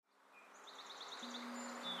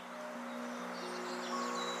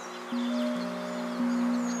Welcome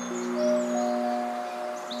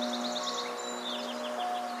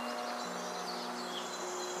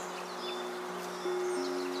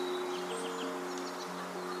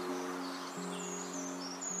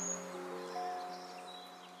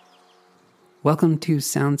to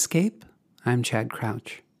Soundscape. I'm Chad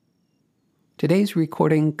Crouch. Today's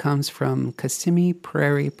recording comes from Kissimmee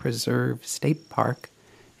Prairie Preserve State Park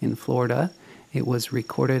in Florida. It was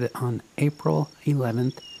recorded on April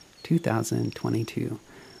 11th, 2022.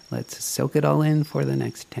 Let's soak it all in for the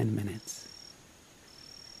next 10 minutes.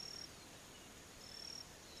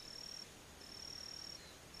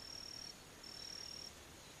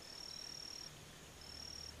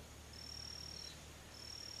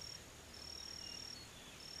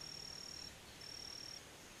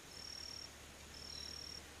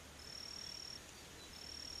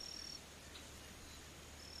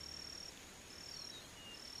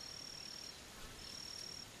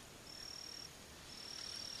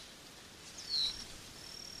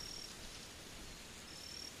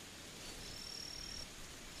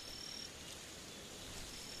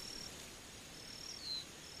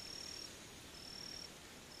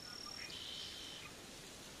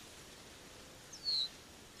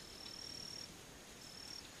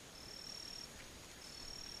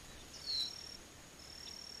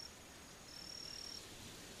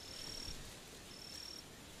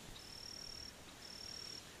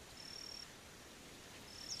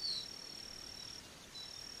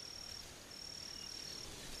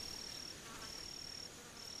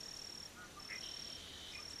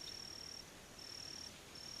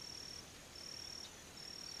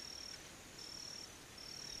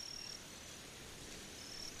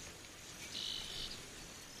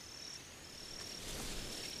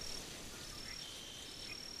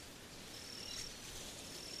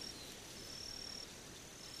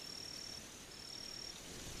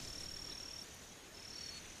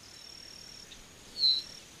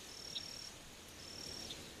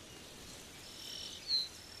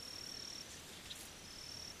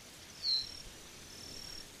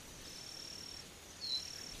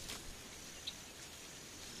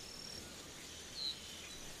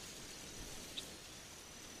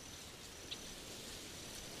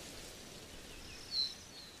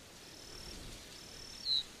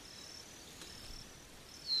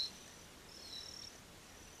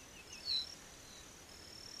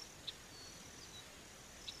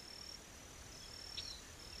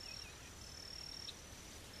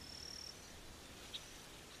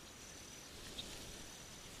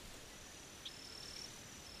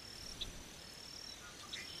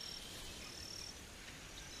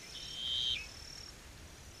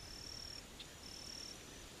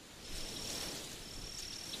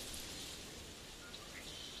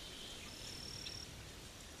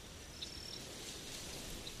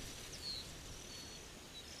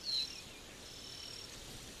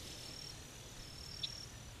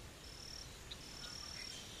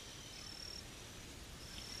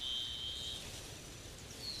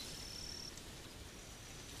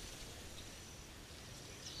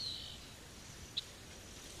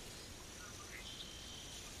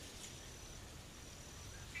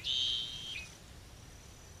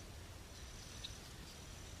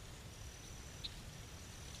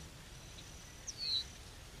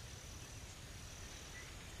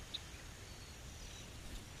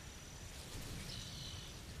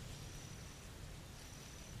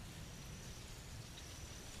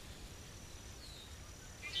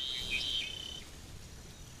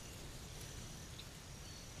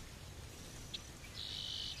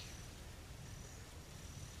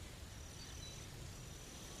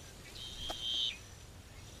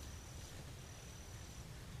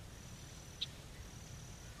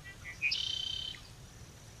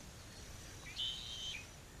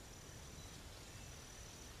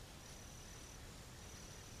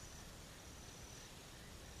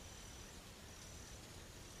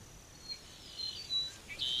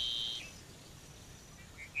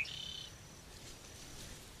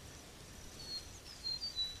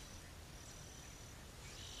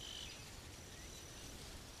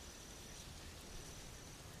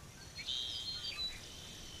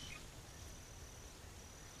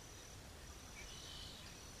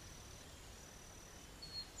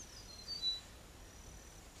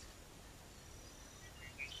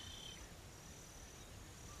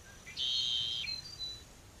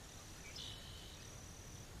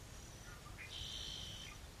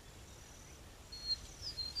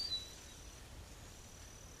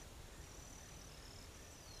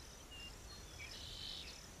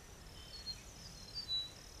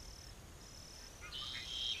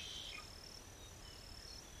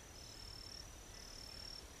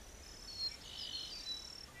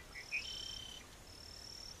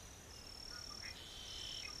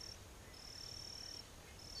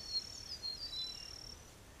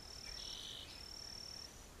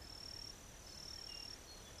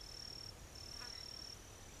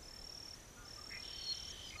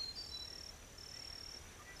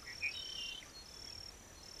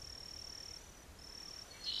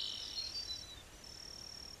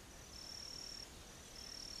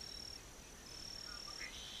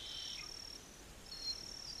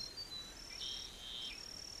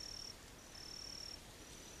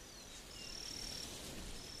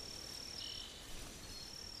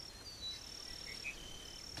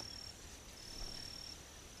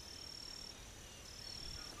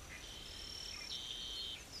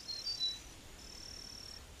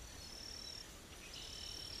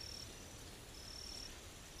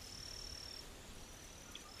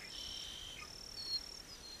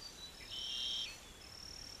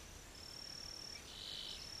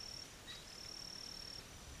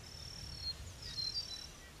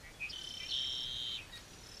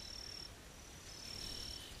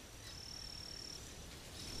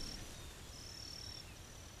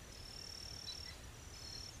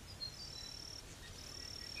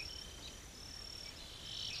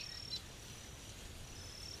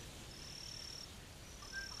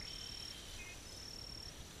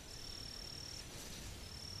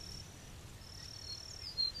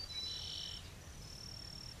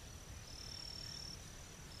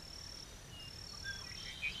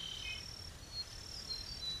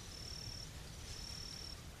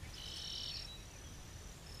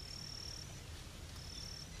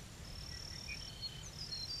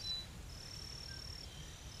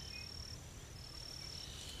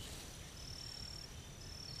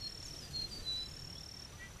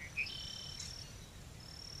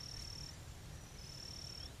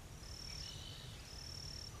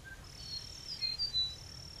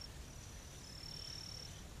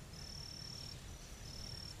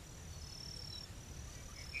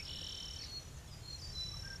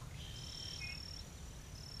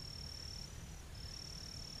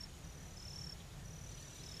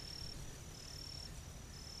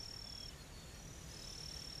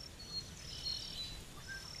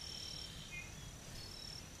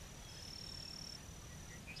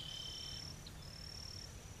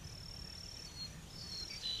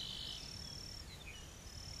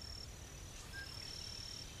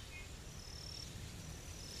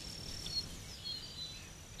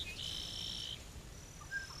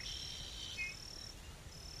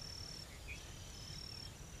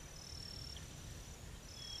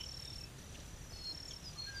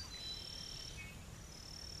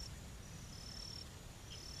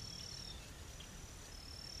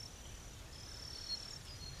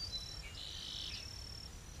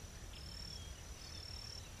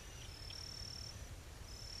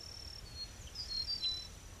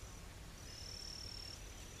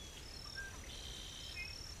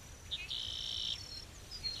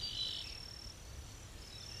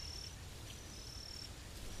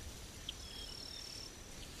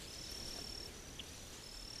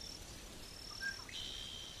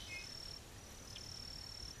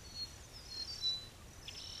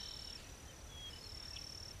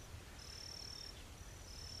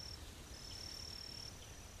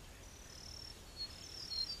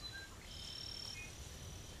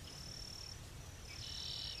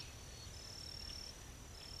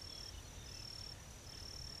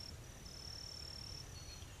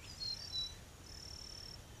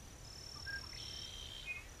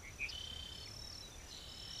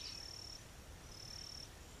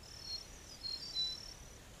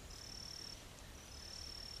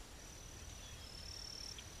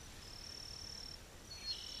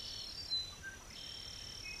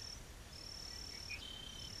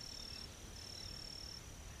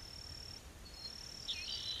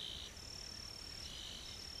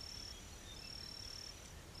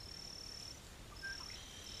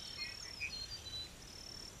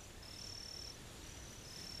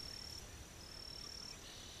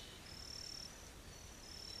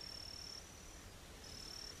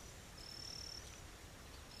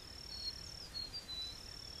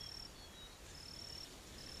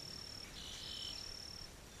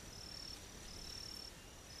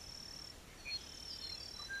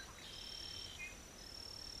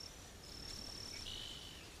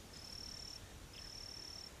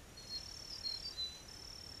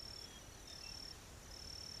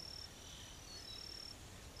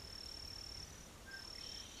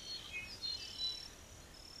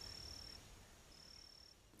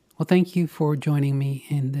 Well, thank you for joining me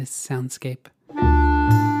in this soundscape.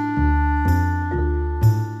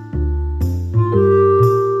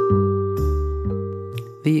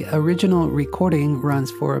 The original recording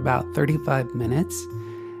runs for about 35 minutes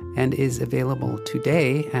and is available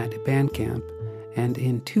today at Bandcamp and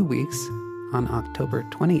in 2 weeks on October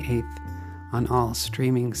 28th on all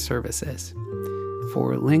streaming services.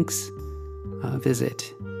 For links,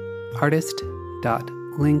 visit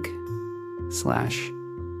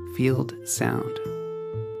artist.link/fieldsound.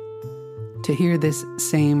 To hear this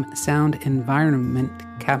same sound environment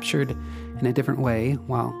captured in a different way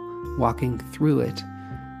while walking through it,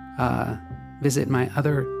 visit my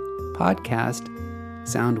other podcast,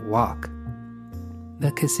 Sound Walk.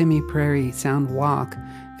 The Kissimmee Prairie Sound Walk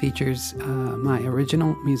features my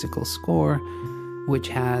original musical score, which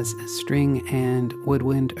has string and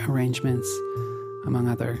woodwind arrangements, among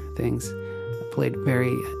other things, played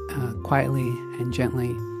very quietly and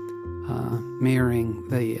gently, mirroring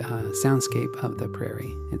the soundscape of the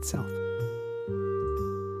prairie itself.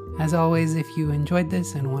 As always, if you enjoyed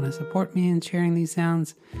this and want to support me in sharing these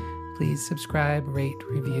sounds, please subscribe, rate,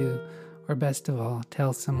 review, or best of all,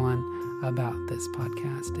 tell someone about this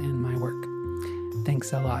podcast and my work.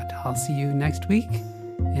 Thanks a lot. I'll see you next week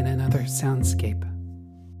in another soundscape.